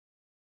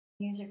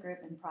User group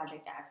and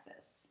project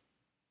access.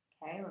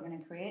 Okay, we're going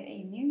to create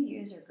a new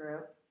user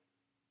group.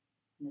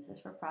 And this is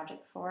for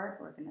Projectfork.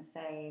 We're going to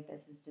say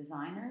this is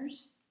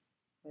designers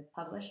with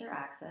publisher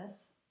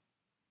access.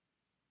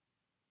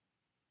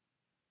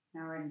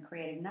 Now we're going to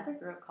create another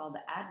group called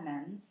the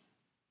admins.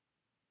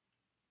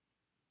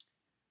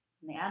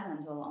 And the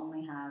admins will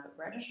only have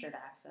registered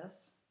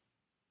access.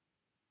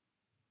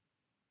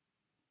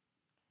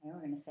 Okay, we're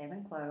going to save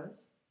and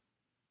close.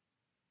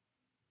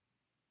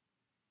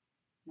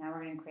 Now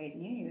we're going to create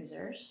new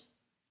users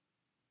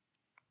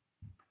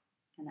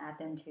and add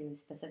them to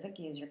specific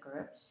user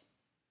groups.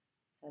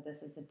 So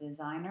this is a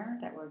designer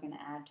that we're going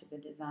to add to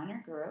the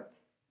designer group.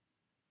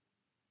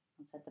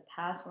 We'll set the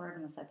password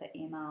and we'll set the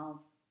email.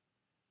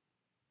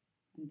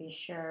 And be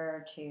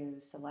sure to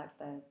select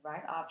the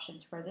right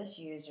options for this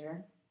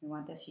user. We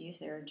want this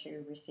user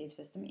to receive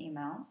system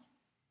emails.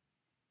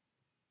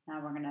 Now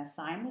we're going to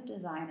assign the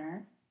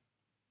designer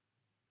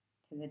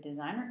to the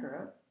designer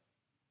group.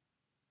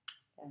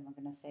 And we're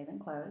going to save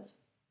and close.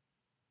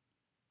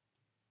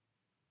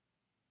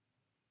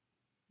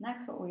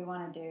 Next, what we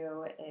want to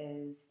do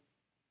is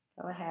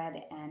go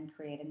ahead and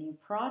create a new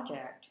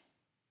project.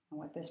 And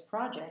with this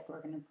project,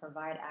 we're going to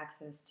provide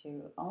access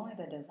to only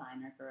the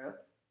designer group.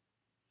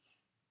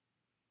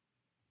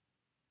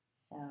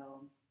 So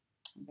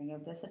I'm going to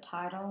give this a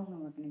title, and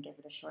then we're going to give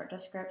it a short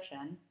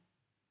description.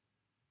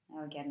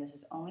 Now again, this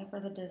is only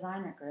for the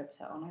designer group,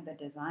 so only the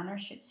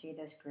designers should see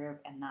this group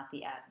and not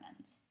the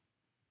admins.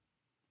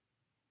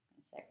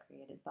 Set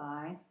created by.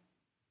 I'm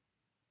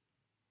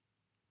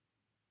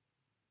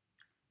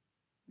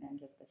going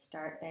to give the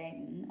start date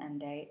and end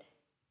date.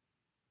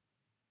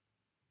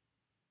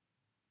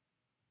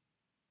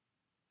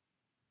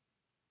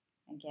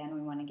 Again,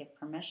 we want to give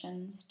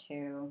permissions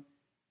to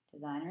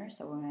designers,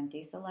 so we're going to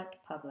deselect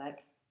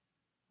public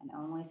and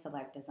only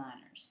select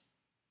designers.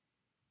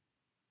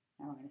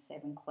 Now we're going to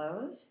save and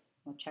close.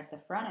 We'll check the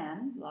front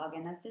end, log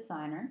in as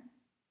designer.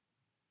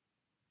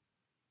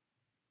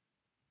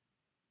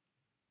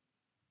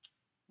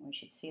 We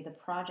should see the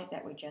project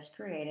that we just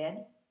created.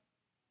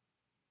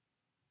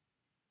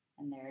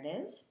 And there it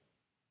is.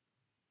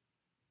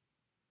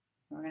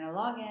 We're going to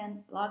log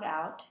in, log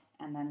out,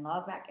 and then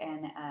log back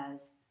in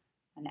as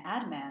an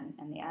admin,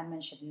 and the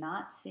admin should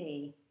not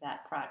see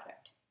that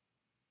project.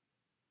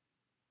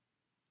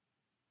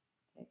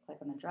 Okay, click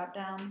on the drop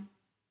down.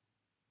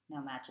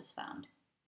 No matches found.